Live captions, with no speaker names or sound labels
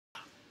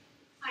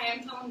Hi,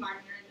 I'm Kellyn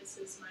and this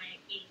is my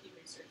AP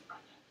research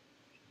project.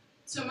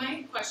 So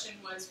my question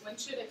was, when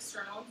should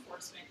external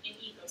enforcement in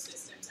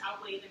ecosystems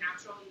outweigh the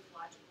natural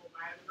ecological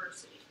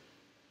biodiversity?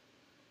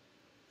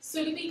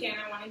 So to begin,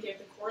 I want to give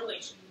the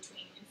correlation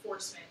between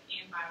enforcement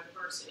and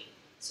biodiversity.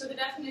 So the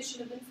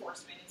definition of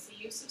enforcement is the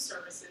use of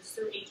services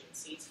through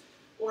agencies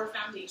or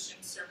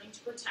foundations serving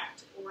to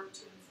protect or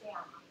to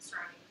inform on the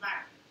surrounding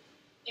environment.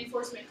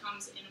 Enforcement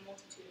comes in a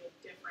multitude of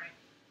different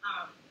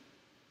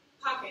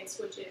pockets,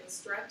 which is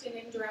direct and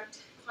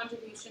indirect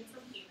contribution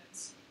from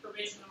humans,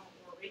 provisional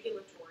or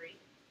regulatory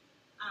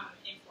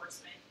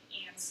enforcement,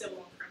 and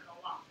civil and criminal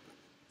law.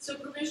 So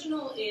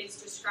provisional is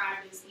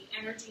described as the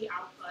energy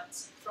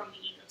outputs from the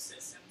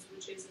ecosystems,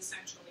 which is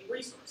essentially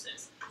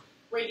resources.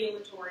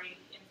 Regulatory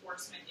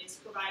enforcement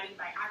is provided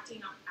by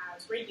acting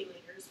as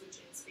regulators, which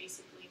is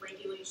basically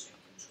regulation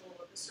control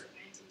of a certain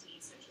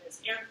entity, such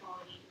as air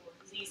quality or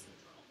disease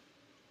control.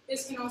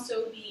 This can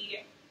also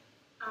be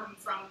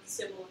from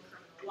civil and criminal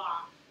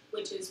law,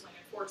 which is when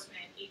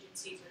enforcement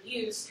agencies are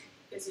used.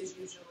 This is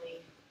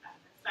usually an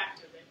effect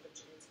of it,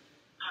 which is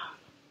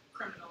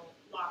criminal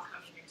law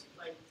coming into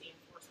play with the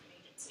enforcement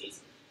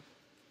agencies.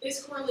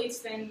 This correlates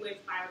then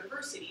with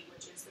biodiversity,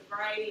 which is the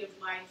variety of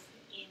life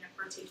in a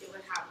particular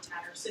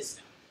habitat or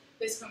system.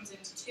 This comes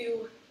into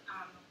two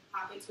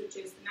pockets, which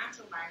is the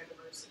natural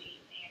biodiversity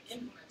and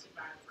implemented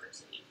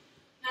biodiversity.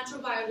 Natural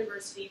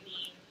biodiversity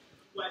being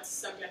what's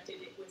subjected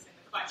within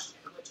the question,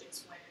 which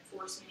is when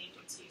enforcement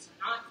agencies are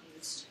not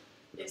used.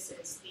 This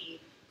is the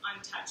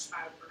untouched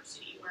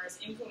biodiversity, whereas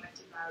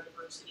implemented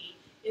biodiversity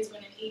is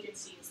when an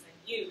agency is then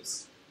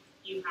used.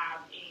 You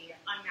have a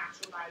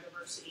unnatural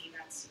biodiversity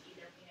that's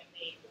either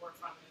man-made or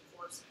from an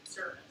enforcement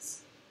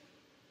service.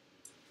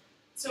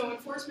 So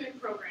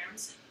enforcement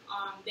programs,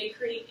 they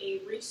create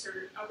a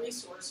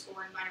resource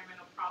for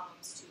environmental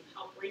problems to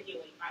help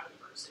regulate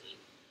biodiversity.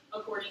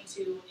 According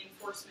to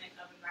enforcement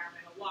of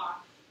environmental law,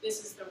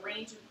 this is the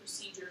range of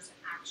procedures and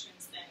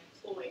actions then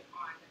employed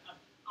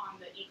on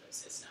the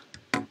ecosystem.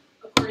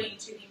 According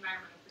to the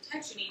Environmental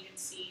Protection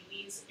Agency,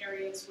 these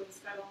areas with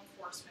federal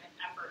enforcement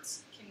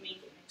efforts can make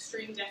an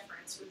extreme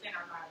difference within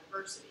our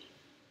biodiversity.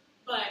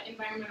 But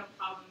environmental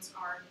problems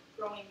are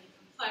growingly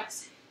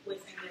complex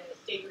within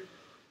the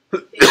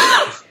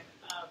degradation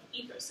of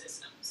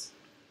ecosystems.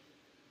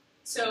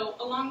 So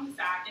along with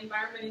that,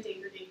 environmental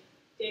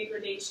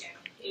degradation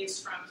is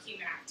from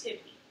human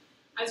activity.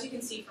 As you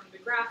can see from the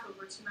graph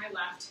over to my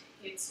left,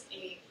 it's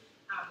a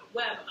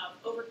web of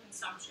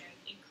overconsumption,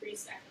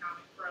 increased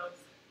economic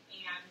growth,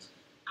 and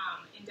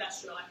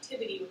industrial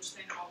activity, which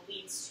then all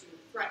leads to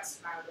threats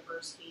to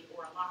biodiversity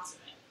or a loss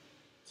of it.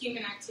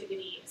 Human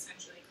activity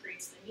essentially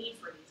creates the need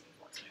for these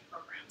enforcement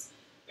programs.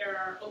 There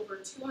are over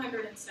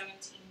 217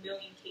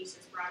 million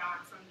cases brought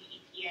on from the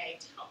EPA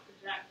to help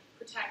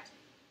protect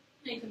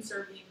and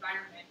conserve the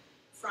environment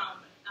from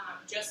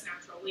just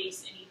natural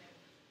waste, and even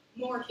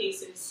more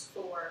cases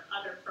for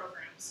other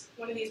programs.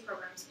 One of these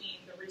programs being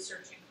the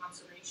Research and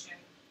Conservation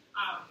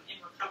and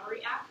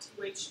Recovery Act,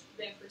 which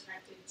then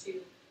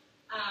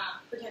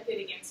protected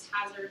against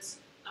hazards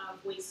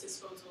of waste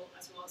disposal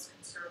as well as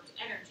conserved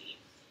energy.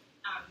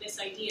 This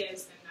idea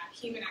is then that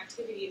human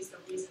activity is the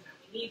reason that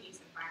we need these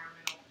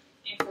environmental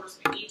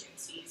enforcement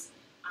agencies,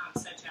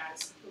 such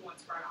as the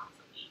ones brought on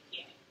from the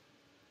EPA.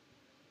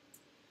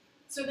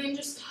 So then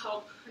just to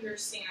help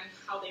understand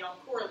how they all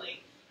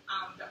correlate,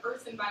 the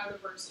earth and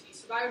biodiversity.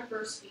 So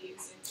biodiversity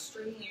is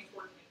extremely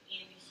important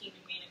in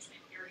human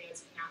management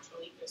areas and natural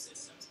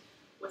ecosystems.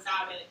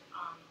 Without it,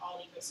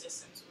 all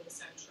ecosystems would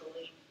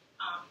essentially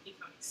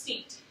become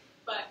extinct.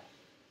 But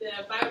the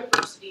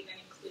biodiversity then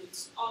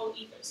includes all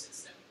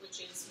ecosystems, which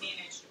is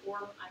managed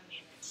or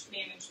unmanaged.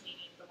 Managed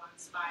meaning the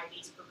ones by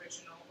these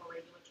provisional or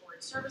regulatory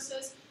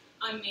services,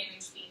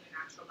 unmanaged being the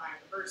natural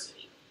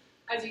biodiversity.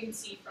 As you can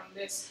see from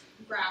this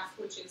graph,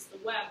 which is the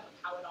web of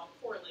how it all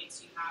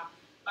correlates, you have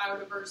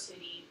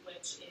biodiversity,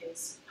 which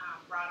is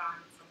brought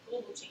on from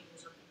global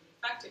changes or can be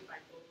affected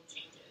by global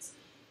changes,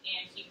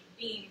 and human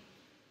being,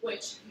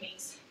 which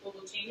makes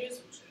global changes,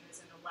 which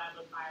is in a web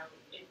of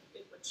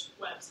which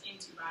webs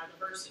into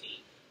biodiversity.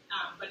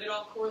 But it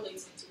all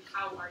correlates into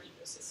how our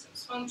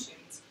ecosystems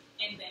functions,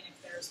 and then if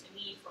there's the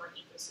need for an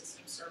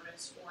ecosystem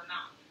service or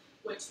not,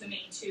 which the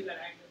main two that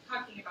I've been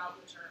talking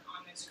about, which are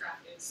on this graph,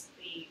 is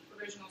the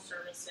provisional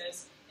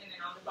services, and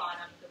then on the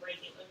bottom, the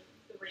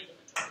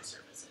regulatory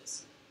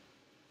services.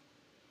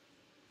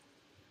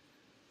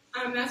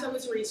 As I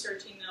was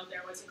researching, though,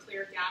 there was a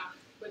clear gap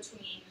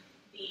between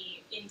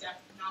the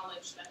in-depth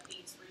knowledge that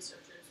these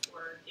researchers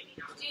were giving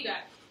out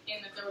data,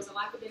 and that there was a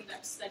lack of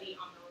in-depth study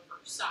on the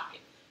reverse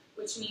side,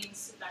 which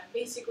means that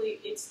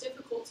basically it's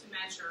difficult to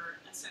measure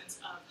a sense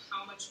of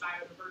how much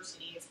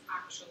biodiversity is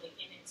actually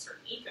in a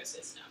certain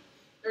ecosystem.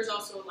 There's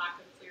also a lack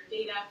of clear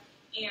data,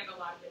 and a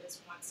lot of it is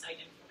one-side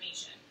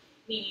information,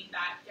 meaning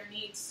that there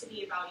needs to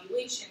be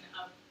evaluation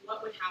of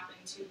what would happen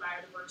to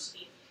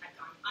biodiversity if it had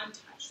gone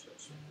untouched,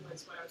 which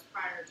was what I was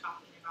prior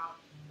talking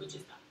about, which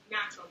is the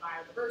natural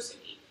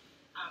biodiversity.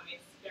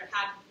 If there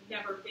had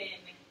never been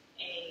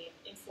a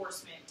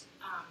enforcement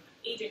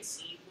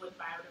agency, would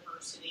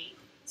biodiversity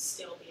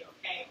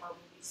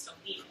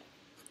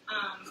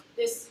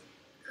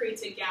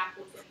it's a gap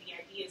within the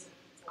ideas of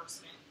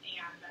enforcement,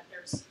 and that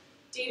there's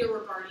data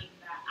regarding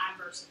the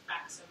adverse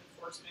effects of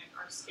enforcement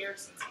are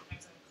scarce and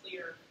sometimes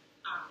unclear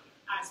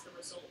as the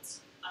results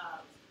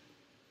of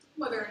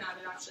whether or not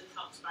it actually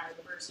helps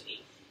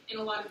biodiversity. In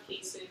a lot of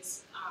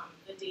cases,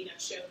 the data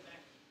show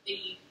that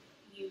they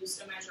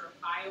used a measure of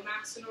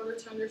biomass in order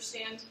to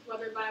understand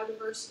whether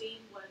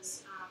biodiversity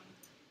was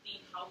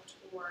being helped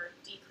or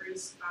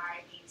decreased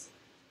by these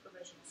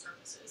provisional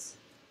services.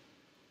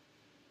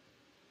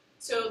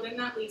 So then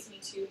that leads me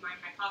to my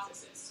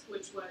hypothesis,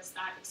 which was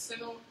that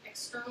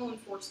external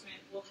enforcement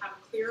will have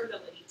a clear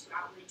ability to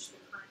outreach the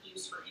current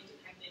use for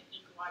independent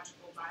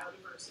ecological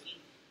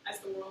biodiversity as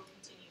the world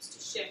continues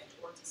to shift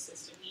towards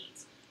assisted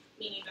needs,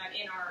 meaning that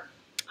in our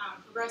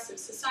progressive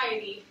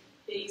society,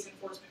 these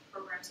enforcement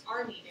programs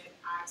are needed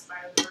as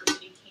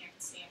biodiversity can't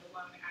stand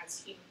alone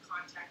as human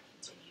contact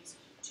continues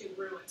to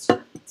ruin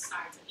certain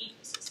sides of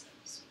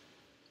ecosystems.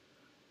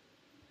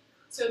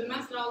 So the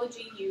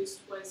methodology used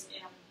was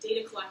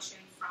data collection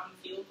from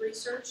field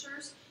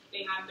researchers.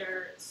 They had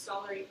their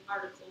scholarly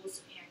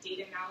articles and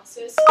data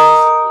analysis,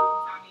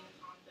 basically founding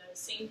upon the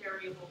same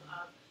variable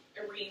of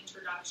a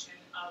reintroduction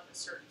of a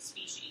certain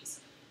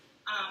species.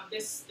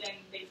 Then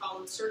they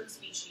followed certain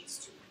species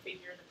to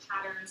configure the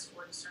patterns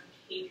or discern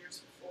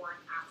behaviors before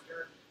and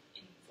after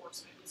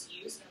enforcement was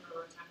used in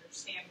order to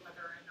understand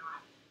whether or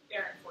not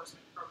their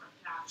enforcement program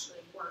had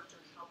actually worked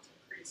or helped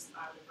increase the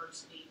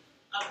biodiversity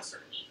of a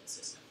certain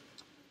ecosystem.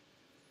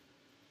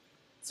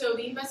 So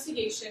the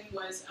investigation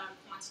was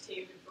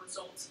quantitative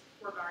results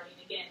regarding,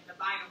 again, the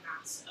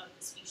biomass of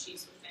the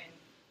species within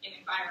an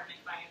environment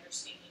by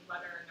understanding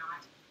whether or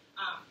not,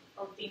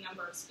 or the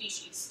number of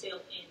species still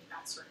in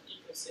that certain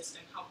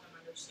ecosystem, help them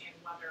understand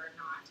whether or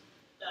not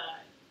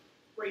the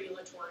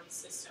regulatory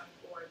system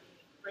or the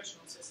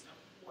provisional system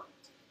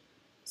worked.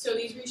 So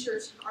these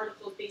research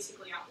articles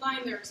basically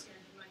outlined their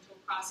experimental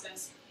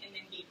process and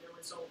then gave their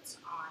results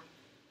on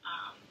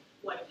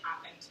what had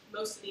happened.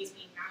 Most of these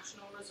being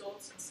national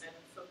results instead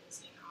of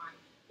focusing on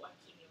one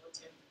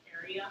cumulative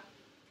area.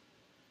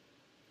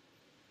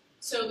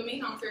 So the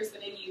main authors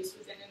that I used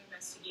within an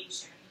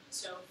investigation,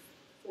 so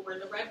for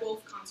the Red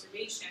Wolf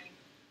Conservation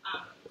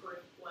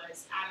group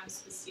was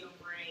Adams, Bastille,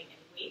 Murray, and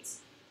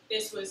Waits.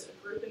 This was a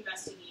group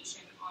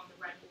investigation on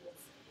the Red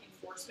Wolf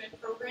Enforcement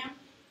Program.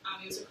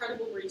 It was a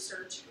credible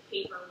research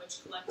paper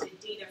which collected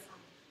data from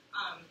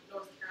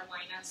North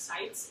Carolina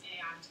sites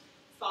and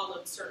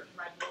followed certain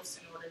red wolves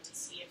in order to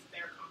see if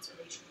their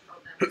conservation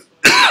program was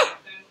going to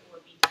help them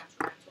or be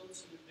detrimental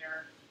to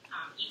their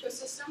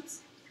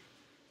ecosystems.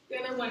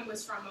 The other one was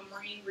from a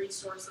Marine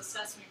Resource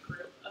Assessment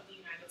Group of the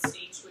United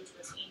States, which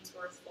was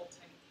Ainsworth,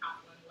 Fulton,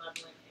 Kaplan,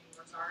 Levlin, and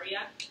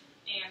Rosaria.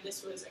 And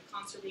this was a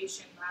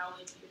conservation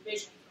biology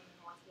division from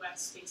the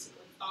Northwest,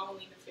 basically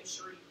following the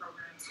fishery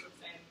programs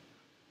within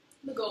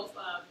the Gulf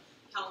of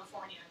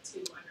California to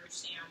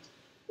understand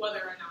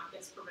whether or not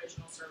this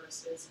provisional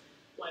services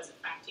was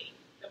affecting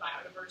the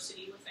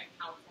biodiversity within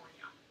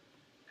California.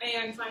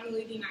 And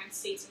finally, the United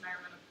States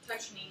Environmental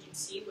Protection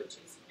Agency, which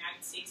is the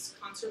United States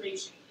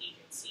Conservation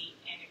Agency,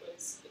 and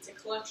it's a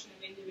collection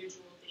of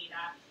individual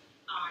data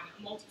on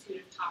a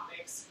multitude of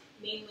topics,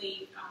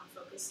 mainly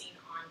focusing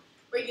on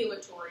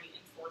regulatory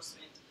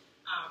enforcement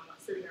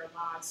through their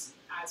laws,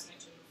 as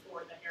mentioned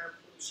before, the air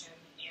pollution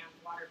and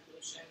water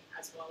pollution,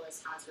 as well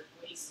as hazard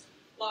waste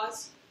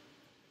laws.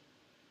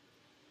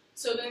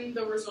 So then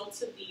the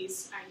results of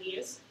these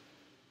ideas.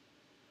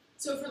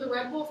 So for the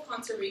Red Wolf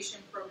Conservation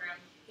Program,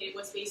 it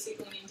was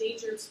basically an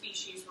endangered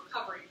species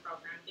recovery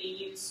program. They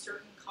used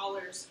certain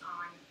collars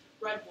on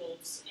red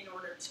wolves in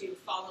order to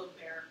follow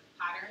their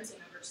patterns and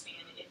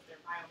understand if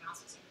their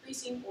biomass was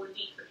increasing or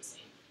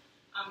decreasing.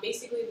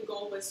 Basically, the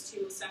goal was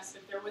to assess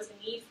if there was a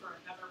need for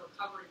another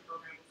recovery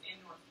program within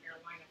North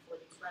Carolina for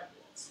these red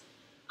wolves.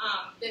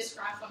 This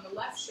graph on the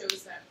left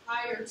shows that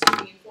prior to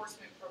the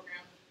enforcement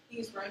program,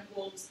 these red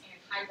wolves and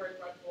hybrid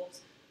red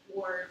wolves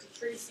were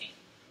decreasing,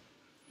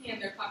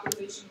 and their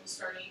population was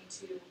starting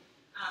to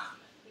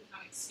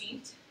become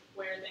extinct,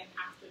 where then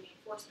after the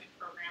enforcement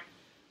program,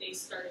 they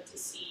started to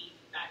see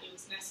that it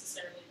was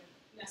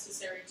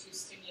necessary to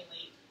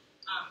stimulate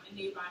a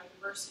new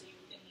biodiversity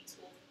within these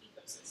wolf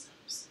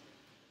ecosystems.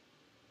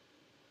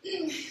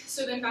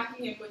 So then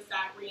backing in with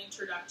that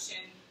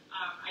reintroduction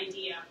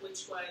idea,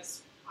 which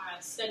was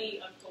a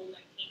study of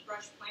golden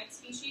paintbrush plant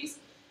species,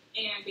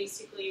 and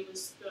basically it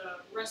was the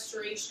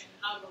restoration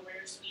of a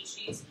rare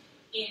species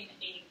in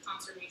a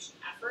conservation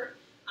effort.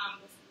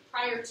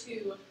 Prior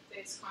to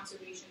this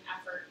conservation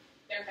effort,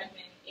 there had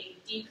been a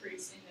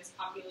decrease in this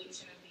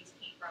population of these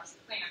paintbrush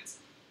plants,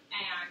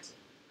 and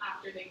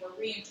after they were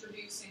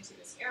reintroduced into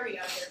this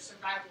area, their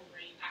survival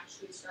rate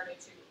actually started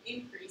to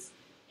increase,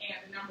 and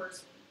the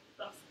numbers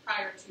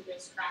prior to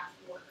this graph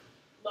were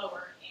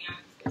lower, and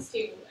this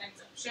table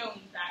ends up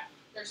showing that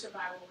their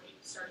survival rate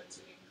started to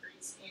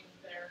increase in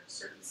their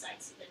certain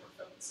sites that they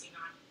were focusing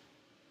on.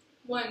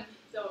 One,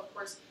 though, of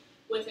course,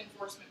 with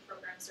enforcement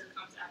programs, there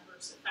comes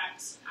adverse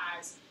effects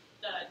as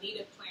the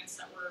native plants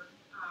that were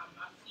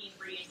being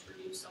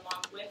reintroduced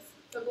along with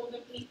the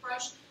golden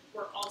paintbrush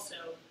were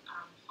also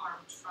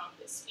harmed from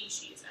this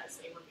species as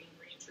they were being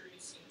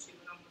reintroduced into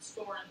an almost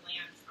foreign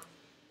land from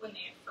when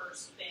they had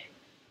first been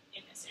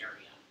in this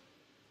area.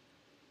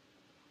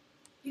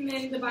 And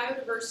then the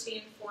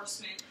biodiversity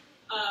enforcement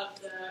of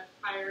the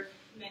prior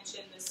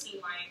mentioned the sea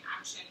lion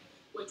action,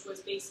 which was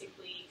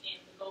basically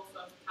in the Gulf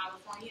of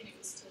California, and it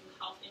was to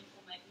help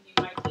implement new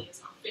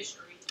ideas on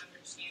fishery to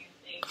understand if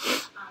they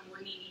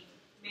were needing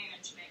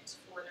management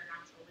for their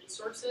natural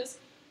resources.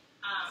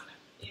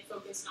 It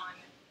focused on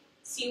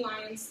sea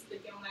lions, the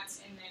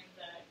gillnets, and then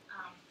the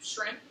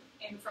shrimp.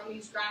 And from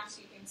these graphs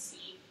you can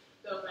see,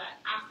 though, that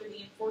after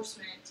the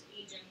enforcement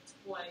agent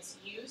was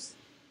used,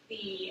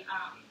 the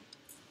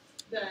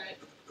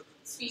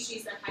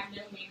species that had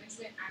no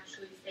management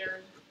actually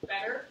fared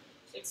better.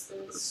 It's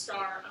the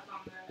star up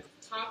on the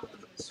top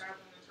and the star up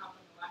on the top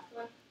on the left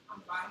one, on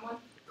the bottom one,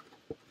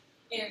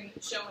 and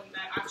showing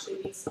that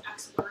actually this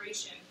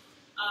exploration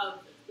of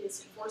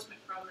this enforcement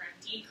program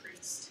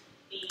decreased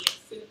the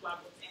food web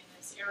within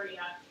this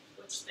area,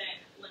 which then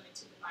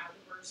limited the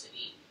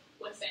biodiversity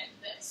within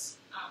this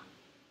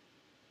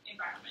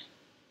environment.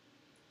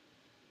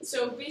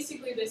 So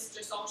basically this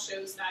just all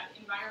shows that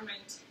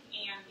environment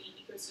and the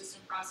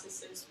ecosystem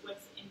processes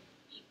within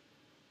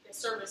the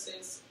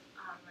services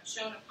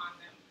shown upon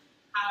them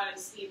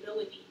has the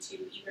ability to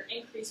either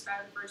increase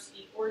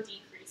biodiversity or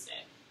decrease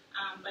it,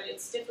 but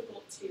it's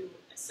difficult to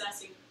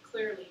assess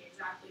clearly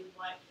exactly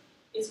what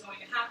is going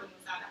to happen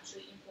without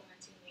actually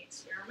implementing the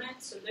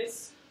experiment. So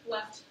this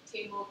left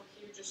table over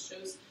here just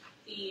shows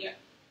the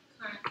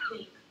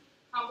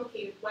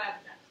complicated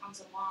web that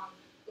comes along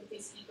with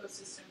these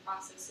ecosystem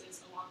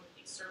processes along with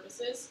these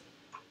services.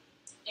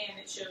 And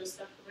it shows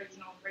the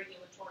provisional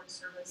regulatory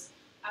service,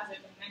 as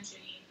I've been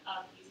mentioning,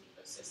 of these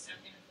ecosystem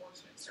and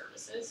enforcement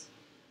services.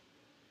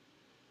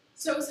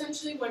 So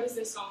essentially, what does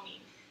this all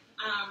mean?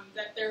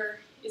 That there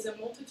is a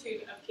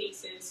multitude of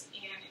cases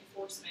and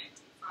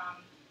enforcement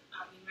from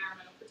the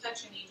Environmental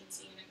Protection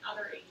Agency and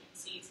other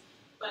agencies,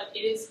 but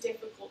it is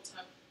difficult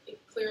to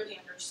clearly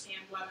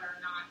understand whether or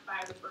not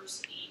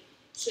biodiversity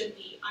should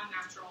be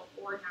unnatural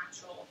or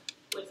natural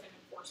with an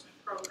enforcement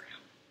program.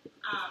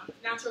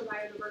 Natural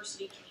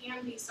biodiversity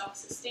can be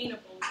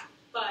self-sustainable,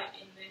 but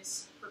in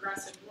this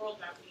progressive world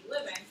that we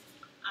live in,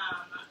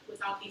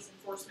 without these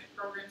enforcement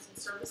programs and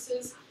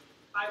services,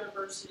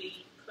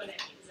 biodiversity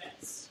couldn't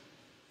exist.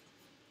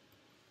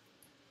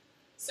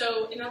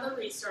 So in other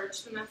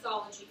research, the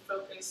methodology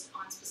focused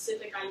on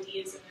specific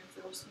ideas of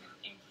enforcement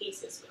in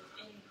cases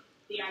within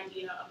the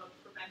idea of a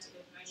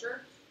preventative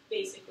measure,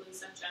 basically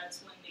such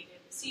as when they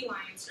did the sea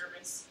lion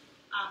service,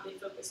 they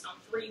focused on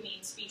 3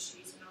 main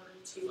species in order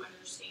to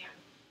understand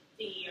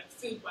the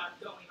food web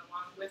going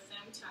along with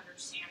them, to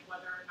understand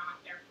whether or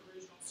not their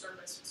provisional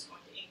service was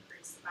going to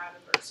increase the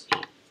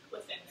biodiversity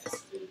within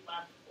this food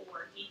web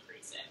or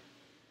decrease it.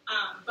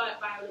 But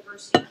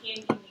biodiversity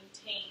can be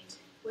maintained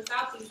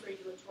without these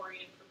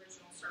regulatory and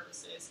provisional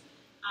services,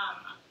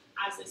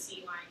 as the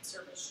sea lion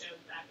service showed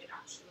that it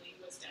actually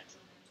was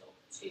detrimental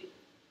to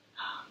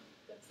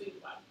the food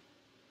web.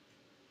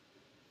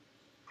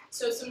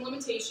 So some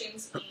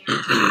limitations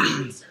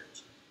and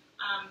research.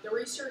 The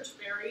research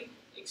varied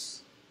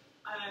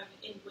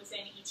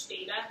within each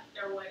data.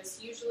 There was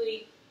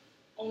usually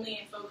only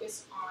a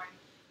focus on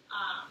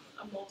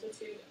a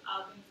multitude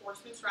of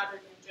enforcements rather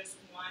than just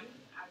one,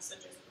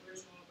 such as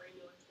provisional and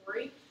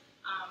regulatory,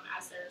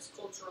 as there's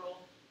cultural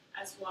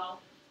as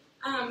well.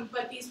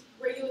 But these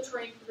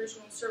regulatory and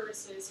provisional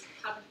services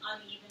have an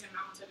uneven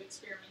amount of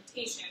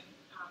experimentation.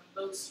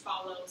 Most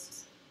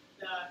follows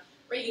the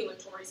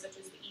regulatory, such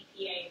as the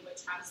EPA,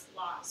 which has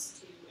laws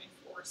to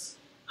enforce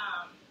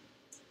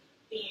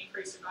the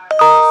increase of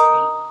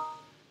biodiversity.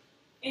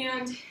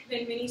 And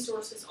then many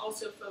sources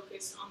also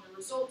focus on the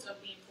result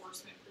of the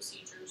enforcement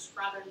procedures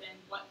rather than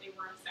what they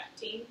were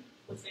affecting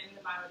within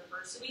the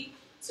biodiversity.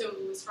 So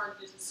it was hard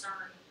to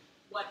discern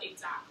what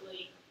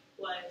exactly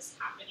was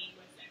happening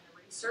within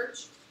the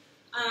research.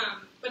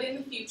 But in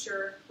the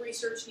future,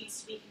 research needs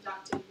to be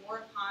conducted more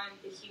upon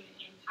the human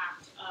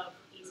impact of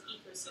these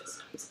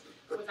ecosystems.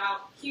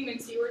 Without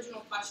humans, the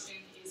original question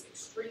is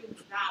extremely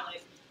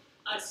valid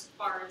as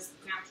far as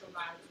natural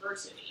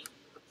biodiversity.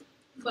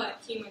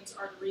 But humans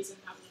are the reason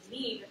that we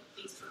need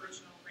these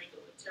provisional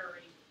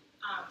regulatory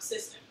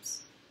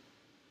systems.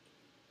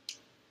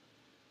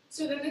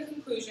 So then the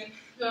conclusion,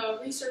 the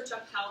research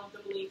upheld the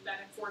belief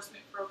that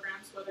enforcement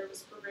programs, whether it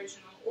was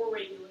provisional or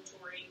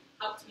regulatory,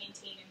 helped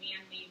maintain a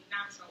man-made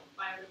natural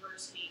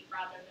biodiversity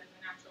rather than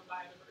the natural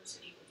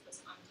biodiversity which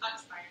was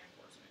untouched by an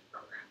enforcement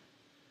program.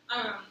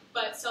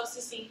 But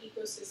self-sustained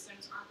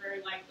ecosystems aren't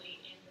very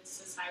likely in this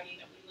society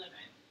that we live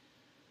in.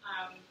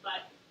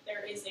 But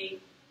there is a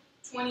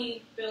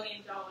 $20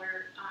 billion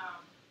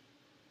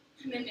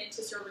commitment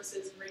to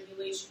services and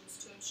regulations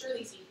to ensure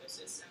these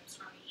ecosystems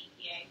from the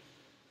EPA.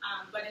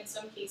 But in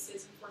some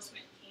cases,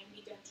 enforcement can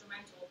be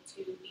detrimental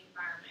to the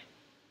environment.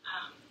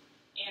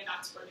 And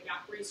that's where the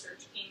gap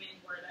research came in,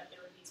 where that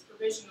there were these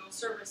provisional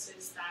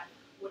services that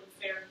would have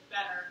fared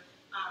better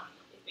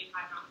if they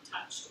had not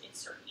touched a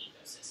certain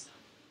ecosystem.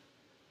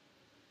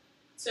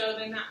 So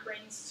then that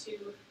brings to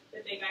the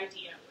big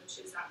idea, which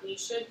is that we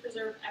should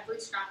preserve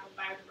every scrap of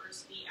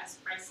biodiversity as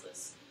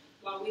priceless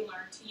while we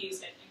learn to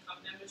use it and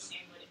come to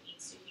understand what it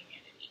means to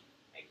humanity.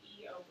 By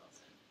E.O.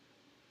 Wilson.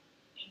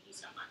 Thank you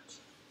so much.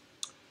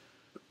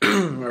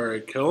 All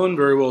right, Kellyn,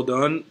 very well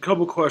done.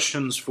 Couple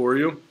questions for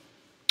you.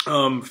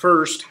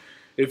 First,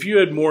 if you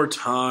had more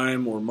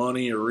time or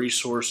money or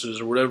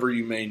resources or whatever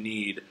you may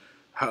need,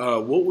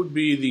 what would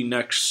be the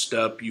next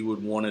step you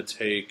would want to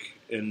take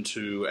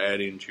into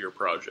adding to your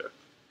project?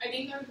 I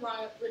think I would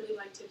really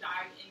like to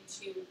dive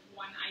into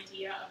one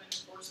idea of an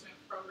enforcement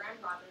program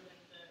rather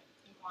than the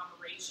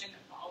conglomeration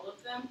of all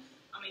of them.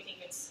 I think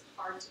it's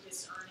hard to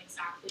discern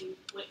exactly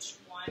which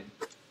one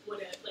would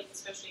it, like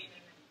especially in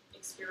an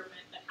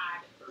experiment that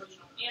had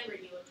original and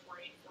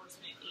regulatory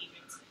enforcement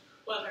agents,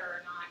 whether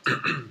or not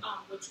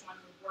which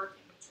one would work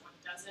and which one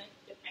doesn't,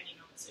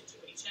 depending on the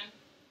situation.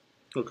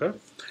 Okay.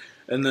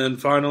 And then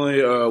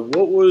finally,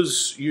 what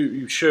was,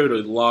 you showed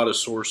a lot of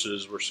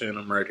sources, we're seeing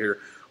them right here.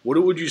 What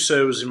would you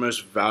say was the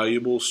most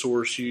valuable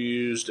source you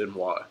used and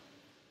why?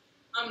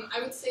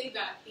 I would say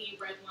that the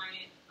red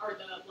lion, or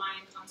the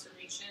lion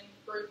conservation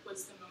group,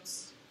 was the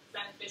most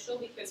beneficial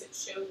because it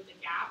showed the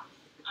gap.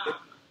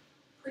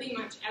 Pretty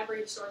much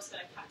every source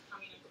that I kept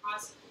coming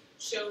across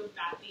showed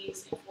that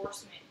these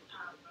enforcement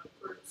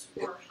groups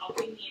were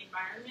helping the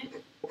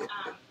environment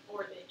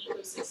or the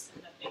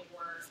ecosystem that they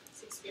were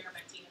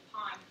experimenting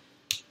upon.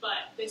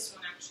 But this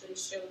one actually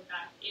showed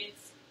that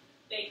if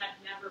they had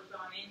never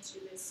gone into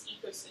this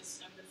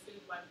ecosystem, the food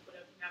web would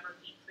have never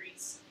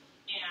decreased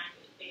and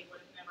they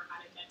would have never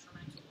had a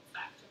detrimental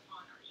effect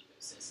upon our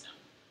ecosystem.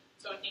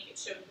 So I think it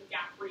showed the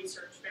gap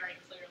research very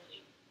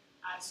clearly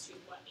as to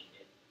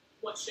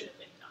what should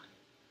have been